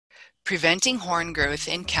Preventing horn growth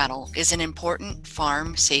in cattle is an important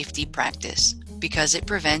farm safety practice because it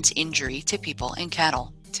prevents injury to people and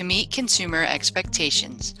cattle. To meet consumer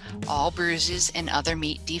expectations, all bruises and other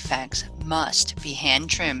meat defects must be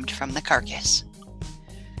hand-trimmed from the carcass.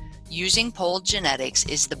 Using polled genetics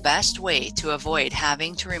is the best way to avoid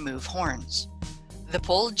having to remove horns. The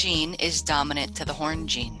polled gene is dominant to the horn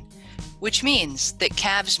gene, which means that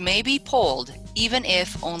calves may be polled even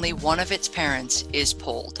if only one of its parents is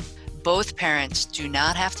polled. Both parents do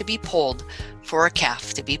not have to be polled for a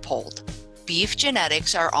calf to be polled. Beef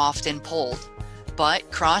genetics are often polled, but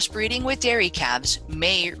crossbreeding with dairy calves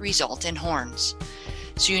may result in horns.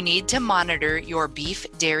 So you need to monitor your beef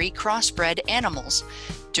dairy crossbred animals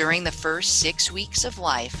during the first 6 weeks of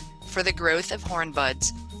life for the growth of horn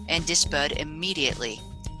buds and disbud immediately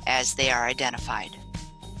as they are identified.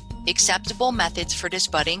 Acceptable methods for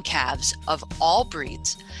disbudding calves of all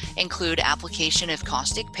breeds include application of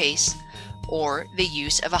caustic paste or the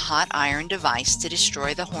use of a hot iron device to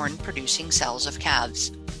destroy the horn-producing cells of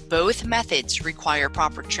calves. Both methods require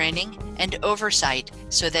proper training and oversight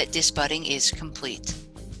so that disbudding is complete.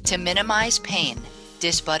 To minimize pain,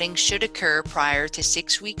 disbudding should occur prior to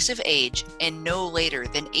 6 weeks of age and no later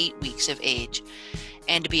than 8 weeks of age,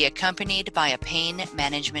 and be accompanied by a pain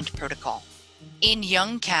management protocol. In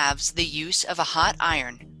young calves, the use of a hot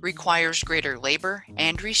iron requires greater labor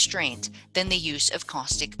and restraint than the use of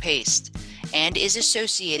caustic paste, and is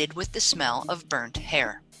associated with the smell of burnt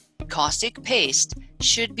hair. Caustic paste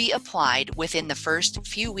should be applied within the first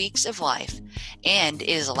few weeks of life and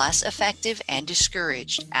is less effective and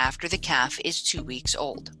discouraged after the calf is 2 weeks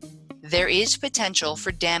old. There is potential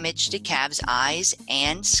for damage to calves' eyes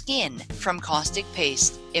and skin from caustic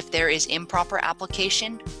paste if there is improper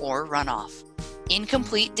application or runoff.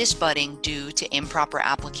 Incomplete disbudding due to improper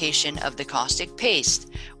application of the caustic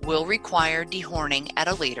paste will require dehorning at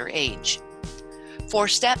a later age. For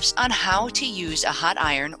steps on how to use a hot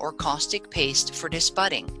iron or caustic paste for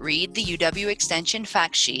disbudding, read the UW Extension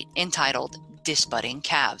fact sheet entitled Disbudding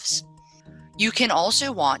Calves. You can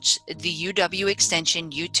also watch the UW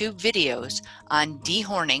Extension YouTube videos on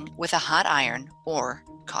dehorning with a hot iron or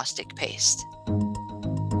caustic paste.